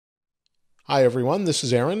Hi everyone, this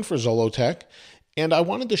is Aaron for Zollotech, and I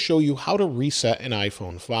wanted to show you how to reset an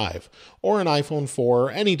iPhone 5 or an iPhone 4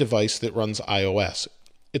 or any device that runs iOS.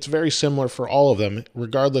 It's very similar for all of them,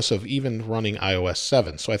 regardless of even running iOS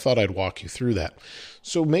 7, so I thought I'd walk you through that.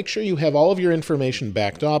 So make sure you have all of your information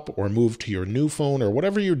backed up or moved to your new phone or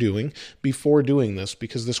whatever you're doing before doing this,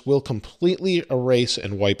 because this will completely erase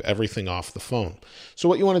and wipe everything off the phone. So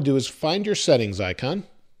what you want to do is find your settings icon.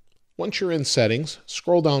 Once you're in settings,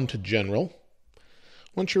 scroll down to General.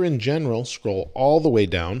 Once you're in General, scroll all the way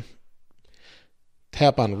down,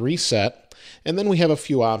 tap on Reset, and then we have a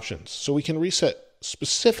few options. So we can reset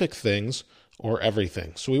specific things or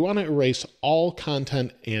everything. So we want to erase all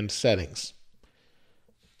content and settings.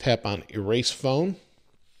 Tap on Erase Phone,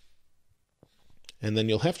 and then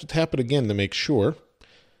you'll have to tap it again to make sure.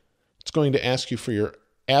 It's going to ask you for your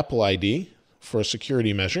Apple ID for a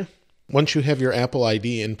security measure. Once you have your Apple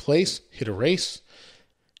ID in place, hit Erase,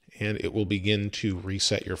 and it will begin to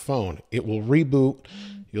reset your phone. It will reboot.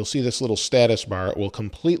 You'll see this little status bar. It will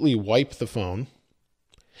completely wipe the phone.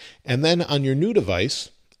 And then on your new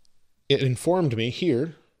device, it informed me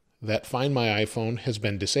here that Find My iPhone has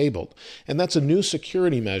been disabled. And that's a new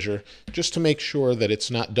security measure just to make sure that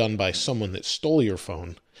it's not done by someone that stole your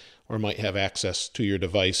phone or might have access to your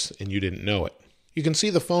device and you didn't know it. You can see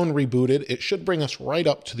the phone rebooted. It should bring us right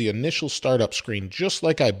up to the initial startup screen, just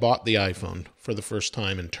like I bought the iPhone for the first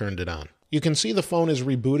time and turned it on. You can see the phone is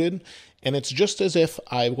rebooted, and it's just as if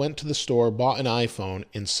I went to the store, bought an iPhone,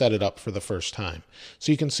 and set it up for the first time.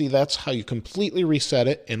 So you can see that's how you completely reset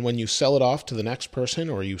it, and when you sell it off to the next person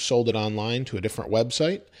or you sold it online to a different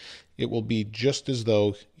website, it will be just as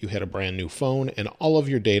though you had a brand new phone and all of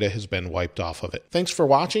your data has been wiped off of it. Thanks for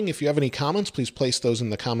watching. If you have any comments, please place those in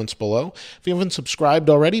the comments below. If you haven't subscribed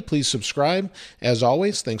already, please subscribe. As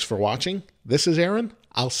always, thanks for watching. This is Aaron.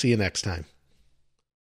 I'll see you next time.